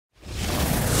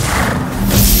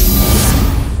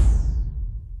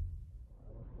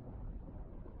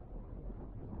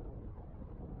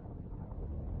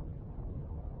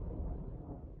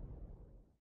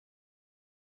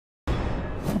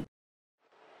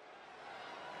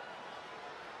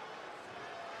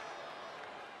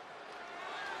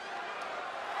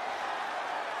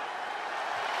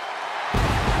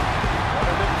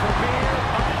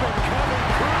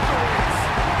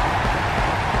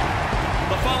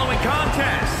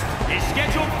contest is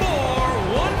scheduled for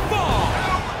one fall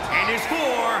and is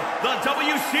for the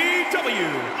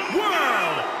WCW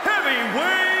World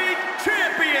Heavyweight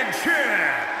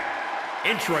Championship.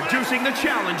 Introducing the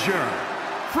challenger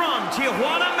from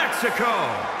Tijuana, Mexico,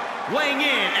 weighing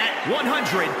in at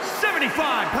 175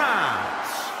 pounds,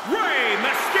 Rey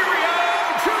Mysterio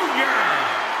Jr.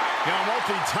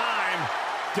 Multi-time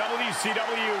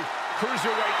WCW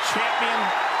Cruiserweight Champion.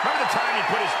 Remember the time he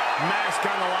put his mask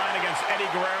on the line against Eddie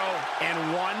Guerrero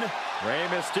and won? Rey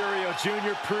Mysterio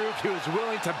Jr. proved he was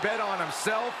willing to bet on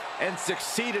himself and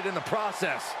succeeded in the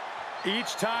process.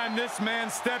 Each time this man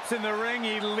steps in the ring,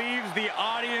 he leaves the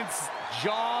audience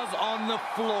jaws on the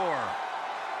floor.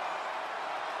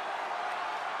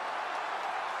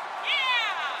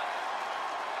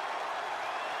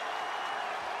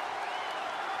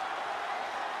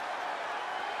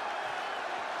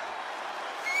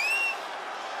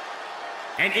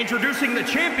 And introducing the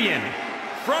champion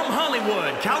from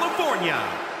Hollywood, California,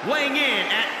 weighing in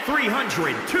at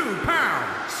 302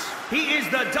 pounds. He is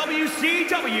the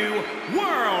WCW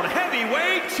World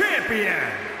Heavyweight Champion,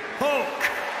 Hulk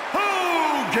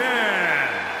Hogan.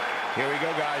 Here we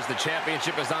go, guys. The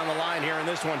championship is on the line here in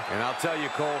this one. And I'll tell you,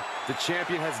 Cole, the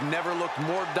champion has never looked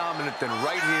more dominant than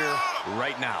right here,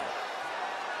 right now.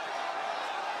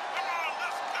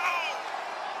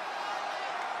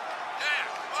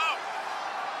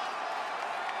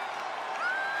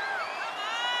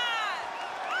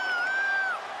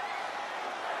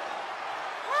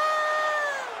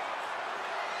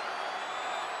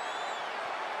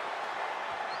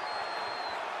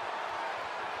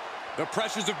 The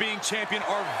pressures of being champion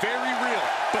are very real,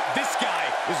 but this guy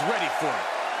is ready for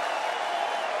it.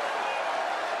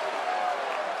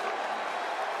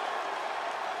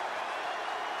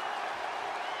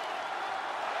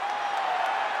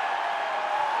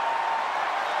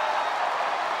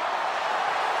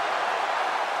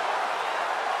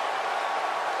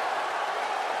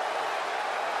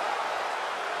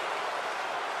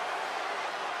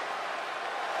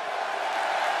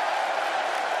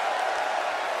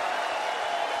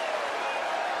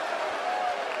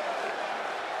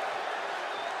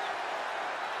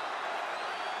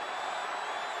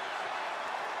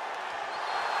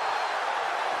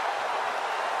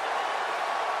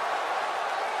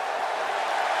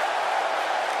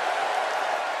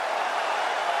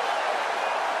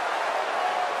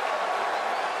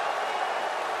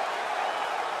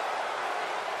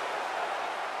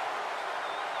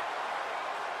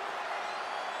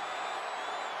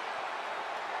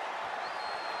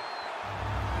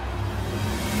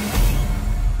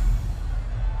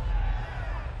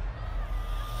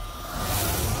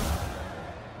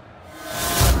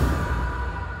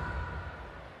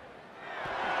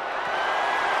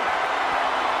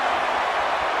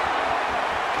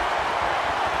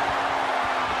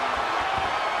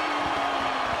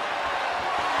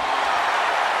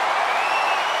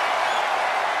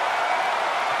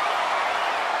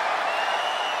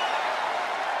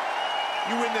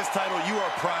 You win this title, you are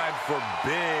primed for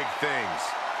big things.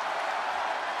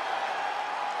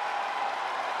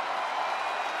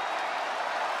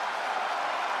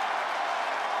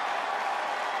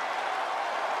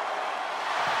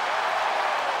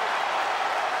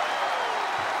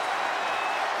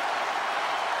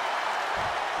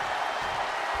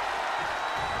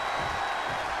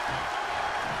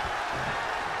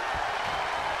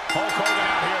 Hulk Hogan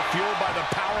out here, fueled by the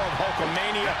power of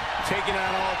Hulkamania, taking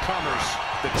on all comers.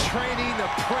 The training, the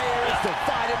prayers, the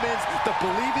vitamins, the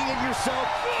believing in yourself.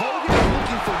 Hogan is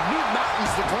looking for new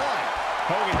mountains to climb.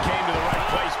 Hogan came to the right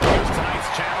place because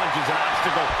tonight's challenge is an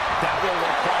obstacle that will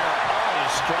require all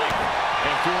his strength.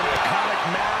 And through an iconic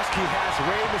mask, he has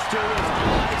Rey Mysterio's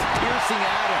eyes piercing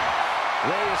at him.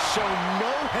 Rey has shown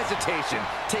no hesitation,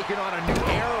 taking on a new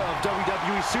era of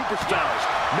WWE superstars.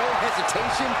 No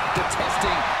hesitation to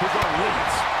testing his own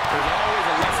limits. There's always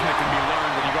a lesson that can be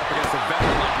learned when you go up against a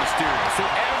veteran like Mysterio, so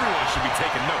everyone should be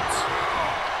taking notes.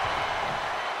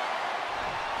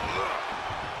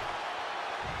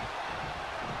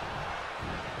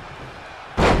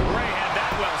 Rey had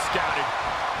that well scouted.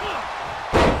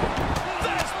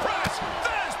 There's press!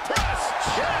 There's press!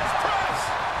 There's press!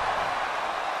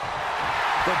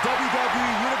 The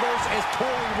WWE Universe is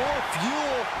pouring more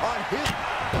fuel on his...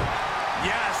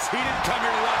 Yes, he didn't come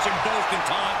here to watch him boast and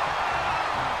taunt.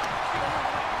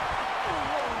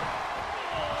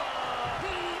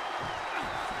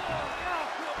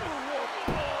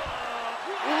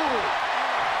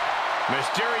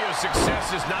 Mysterio's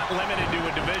success is not limited to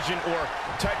a division or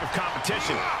type of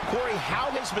competition. Corey,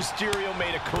 how has Mysterio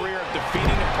made a career of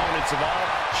defeating opponents of all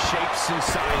shapes and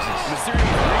sizes? Mysterio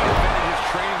reinvented his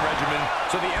training regimen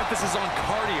focuses on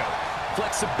cardio,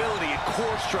 flexibility, and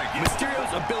core strength.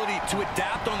 Mysterio's ability to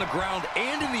adapt on the ground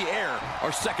and in the air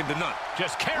are second to none.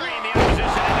 Just carrying the opposition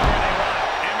into where they want.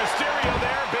 And Mysterio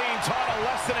there being taught a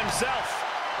lesson himself.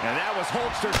 And that was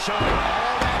Hulkster showing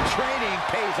all that training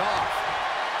pays off.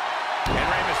 And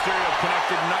Rey Mysterio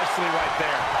connected nicely right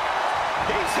there.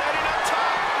 He's heading up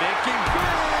top. Thinking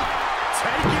big.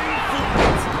 Taking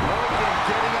flight. Hogan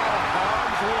getting out of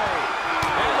harm's way.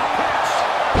 And the pitch.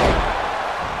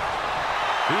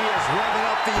 He is revving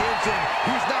up the engine.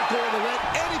 He's not going to let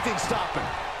anything stop him.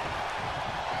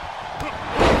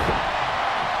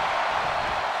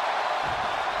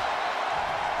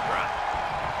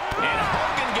 And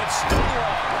Hogan gets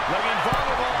stonewalled. Looking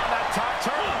vulnerable on that top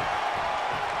turn.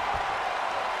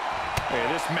 Hey,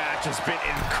 this match has been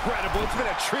incredible. It's been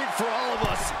a treat for all of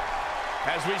us.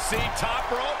 As we see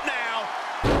top rope now.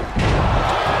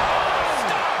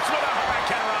 Stops with a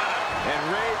hurricanrana. And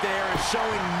Rey there is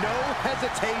showing no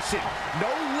hesitation,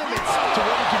 no limits to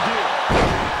what he can do.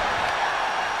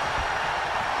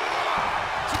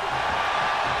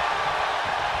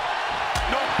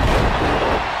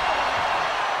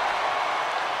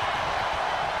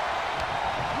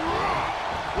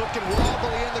 Looking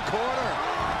wobbly in the corner.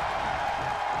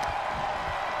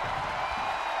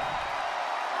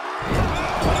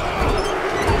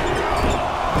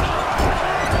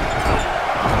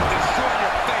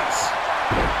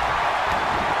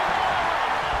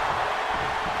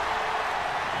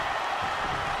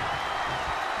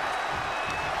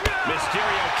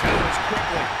 Mysterio counters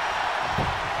quickly.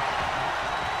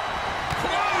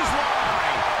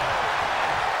 Clothesline!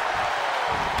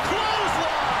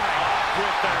 Clothesline! Off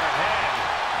with their head.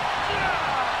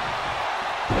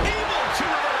 Evil to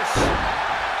reverse.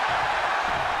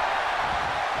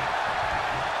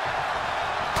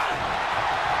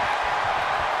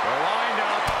 They're lined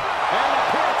up. And the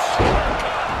pitch.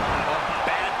 A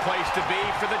bad place to be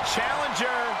for the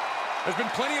challenger. There's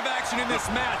been plenty of action in this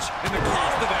match, and the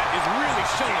cost of that is really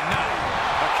showing now.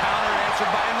 A counter answered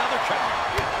by another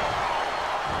counter.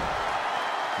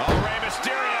 Oh, Rey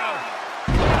Mysterio.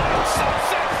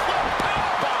 Sunset flip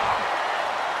powerbomb.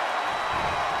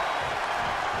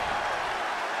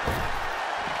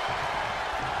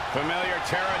 Familiar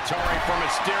territory for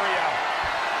Mysterio.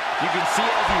 You can see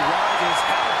as he rises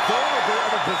how vulnerable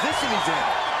of a position he's in.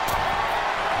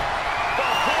 The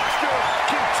Hulkster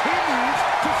continues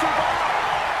to survive.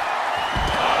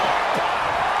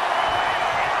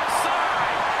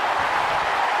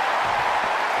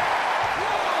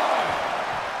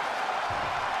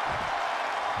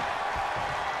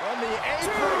 On the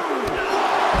apron.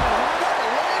 What a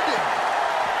landing.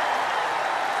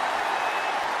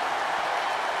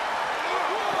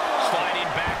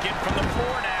 Sliding back in from the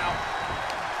floor now.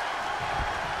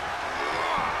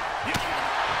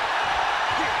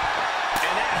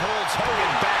 And that holds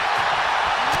Hogan back.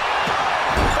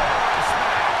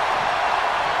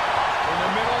 In the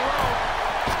middle row.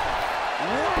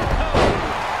 Whoa!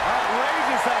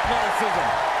 Outrageous athleticism.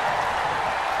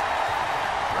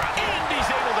 And he's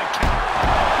able to count.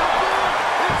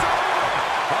 It's over.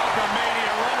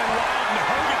 Hulkamania running wild, and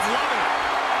Hogan's loving it.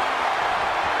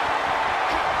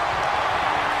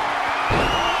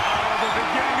 The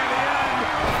beginning of the end.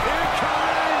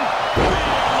 Incoming.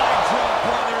 Leg drop,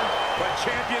 brother. But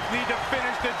champions need to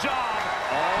finish the job.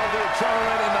 All the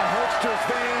adrenaline in the Hulkster's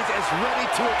veins is ready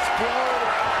to explode.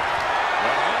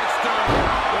 Hulkster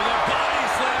with a body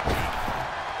slam.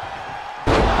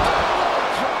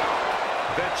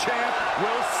 The champ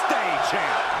will stay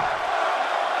champ.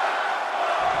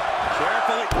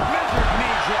 Carefully measured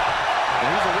knee drop. And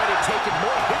he's already taken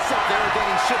more hits up there than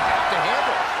he should have to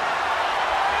handle.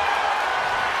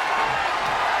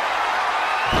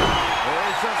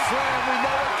 There's a slam. We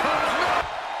know it comes now.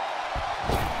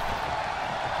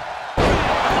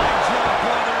 Leg drop,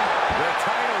 brother. The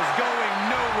title's going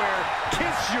nowhere.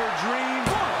 Kiss your dreams.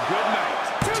 Good night.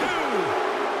 2.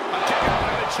 A kick out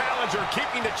by the challenger,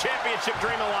 keeping the championship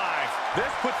dream alive.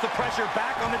 This puts the pressure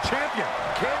back on the champion.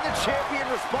 Can the champion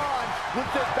respond with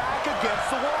their back against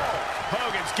the wall?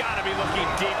 Hogan's got to be looking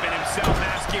deep in himself,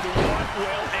 asking what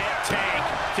will it take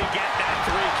to get that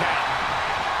 3 count.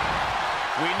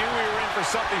 We knew we were in for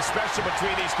something special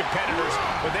between these competitors,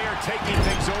 but they are taking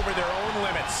things over their own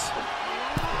limits.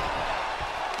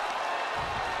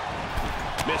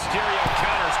 Mysterio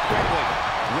counters quickly.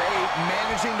 Rey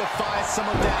managing to find some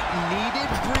of that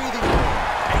needed breathing room.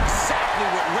 Exactly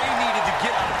what Rey needed to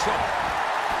get out of trouble.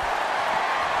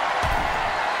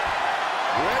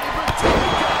 Ready for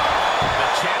takeoff. The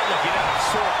champ looking out of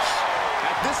sorts.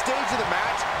 At this stage of the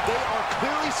match, they are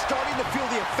clearly starting to feel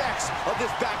the effects of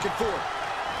this back and forth.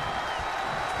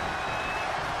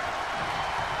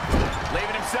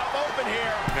 himself open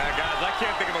here. Now, guys, I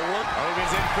can't think of a word.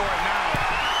 Hogan's in for it now.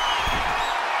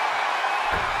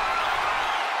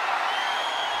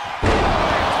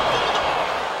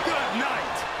 Good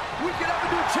night. We could have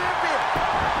a new champion.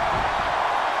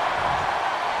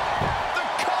 The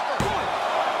cover.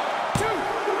 1, 2,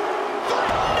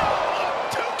 3. No,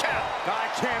 a 2 count.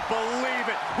 I can't believe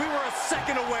it. We were a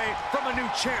second away from a new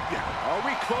champion. Are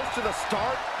we close to the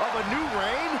start of a new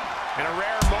reign? In a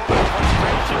rare moment of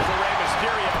frustration for Rey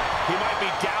Mysterio, he might be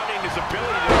doubting his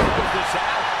ability to close this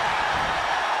out.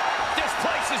 This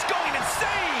place is going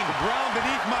insane! The ground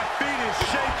beneath my feet is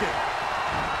shaking.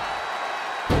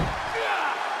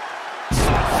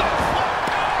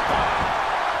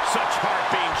 Such heart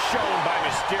being shown by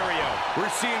Mysterio.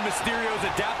 We're seeing Mysterio's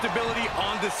adaptability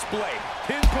on display.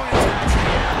 Pinpoint attacks in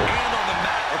the air and on the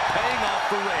mat are paying off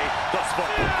for Rey thus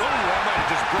far. Oh, I might have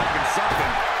just broken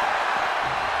something.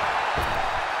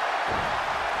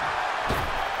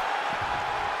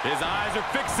 His eyes are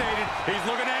fixated. He's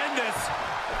looking to end this.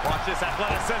 Watch this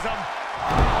athleticism.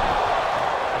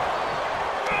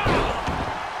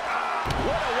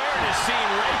 What awareness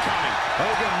seeing Rey coming.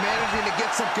 Hogan managing to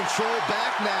get some control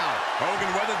back now. Hogan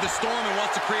weathered the storm and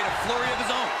wants to create a flurry of his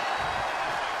own.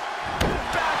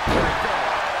 Backbreaker.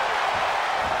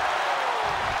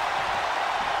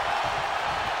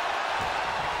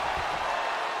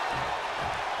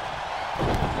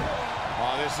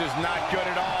 Oh, this is not good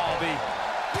at all. The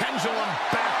pendulum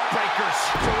backbreaker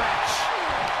stretch.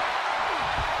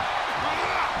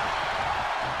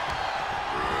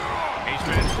 He's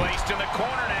been placed in the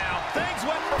corner now. Things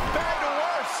went from bad to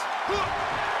worse. Oh,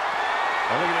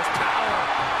 look at this power.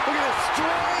 Look at his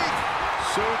strength.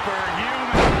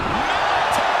 Superhuman.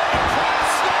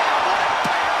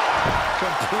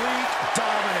 Complete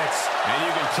dominance. And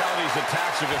you can tell these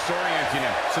attacks are disorienting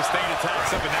him. Sustained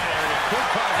attacks up in that area could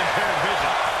cause impaired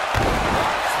vision.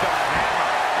 Watch the hammer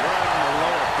right on the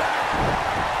lower back.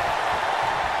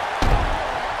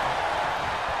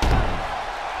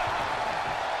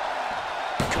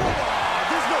 Come on,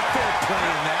 there's no fair play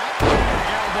in that.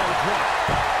 Elbow drop.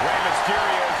 Rey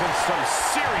Mysterio is in some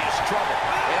serious trouble.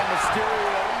 And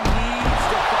Mysterio needs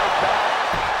to fight back.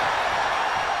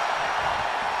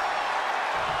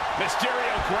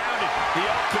 Mysterio grounded. The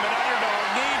ultimate underdog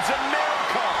needs a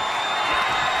miracle.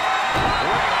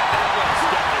 Rey had that one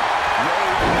scattered. Rey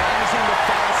managing to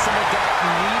find some of that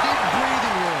needed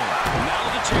breathing room.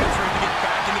 Now's a chance for him to get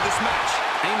back into this match.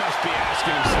 He must be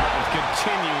asking himself if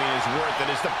continuing is worth it.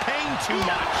 Is the pain too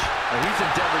much? And he's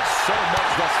endeavored so much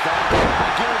thus far. I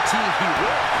guarantee he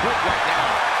will quit right now.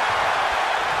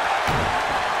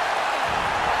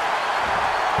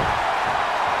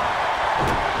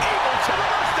 Able to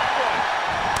reverse that one.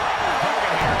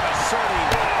 Hogan here asserting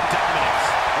dominance.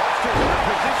 Ulster in a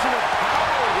position of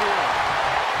power here.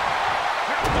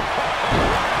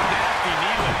 Nasty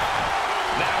kneeling.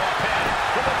 Now a pin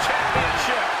for the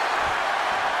championship.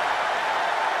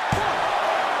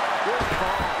 Good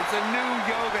call. It's a new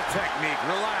yoga technique.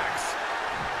 Relax.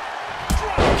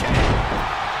 Drop kick.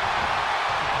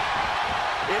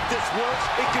 If this works,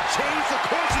 it could change the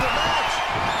course of the match.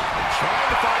 Trying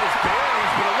to find his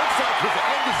bearings, but it looks like his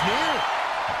end is near.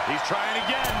 He's trying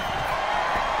again.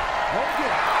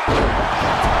 Hogan.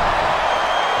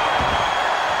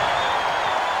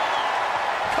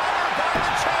 Covered by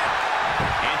the champ.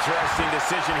 Interesting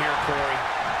decision here, Corey.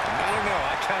 I don't know.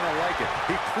 I kind of like it.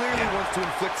 He clearly wants to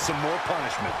inflict some more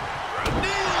punishment.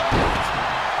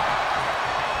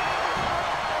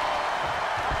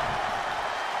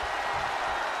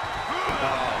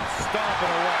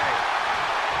 Stomping away.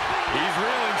 He's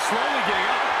reeling, slowly getting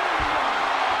up.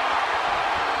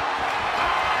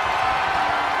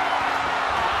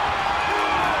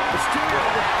 Mysterio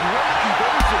with great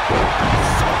evasion.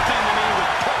 Something to me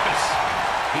with purpose.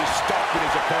 He's stalking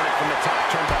his opponent from the top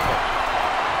turnbuckle.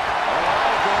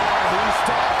 Oh, boy. He's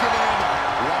stalking him.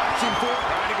 Watching for it.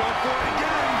 Trying to go for it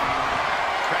again.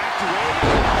 Back to Wade.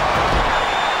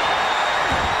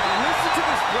 Listen to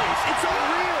this place. It's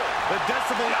unreal. The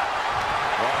decibel.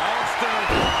 Ulster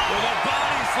with a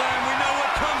body slam. We know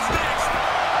what comes next.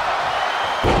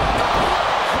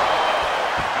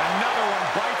 Another one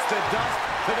bites the dust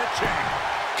to the chin.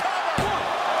 Cover.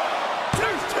 1,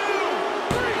 2,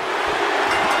 3.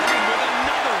 Hogan with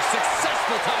another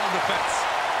successful title defense.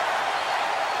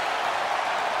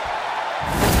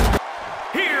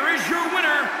 Here is your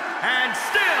winner, and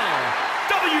still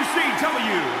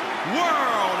WCW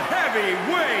World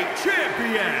Heavyweight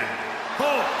Champion,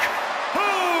 Hulk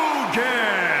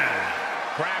Hogan.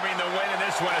 Grabbing the win in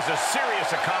this one is a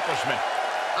serious accomplishment.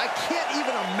 I can't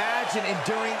even imagine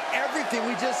enduring everything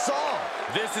we just saw.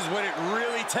 This is what it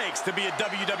really takes to be a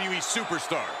WWE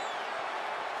superstar.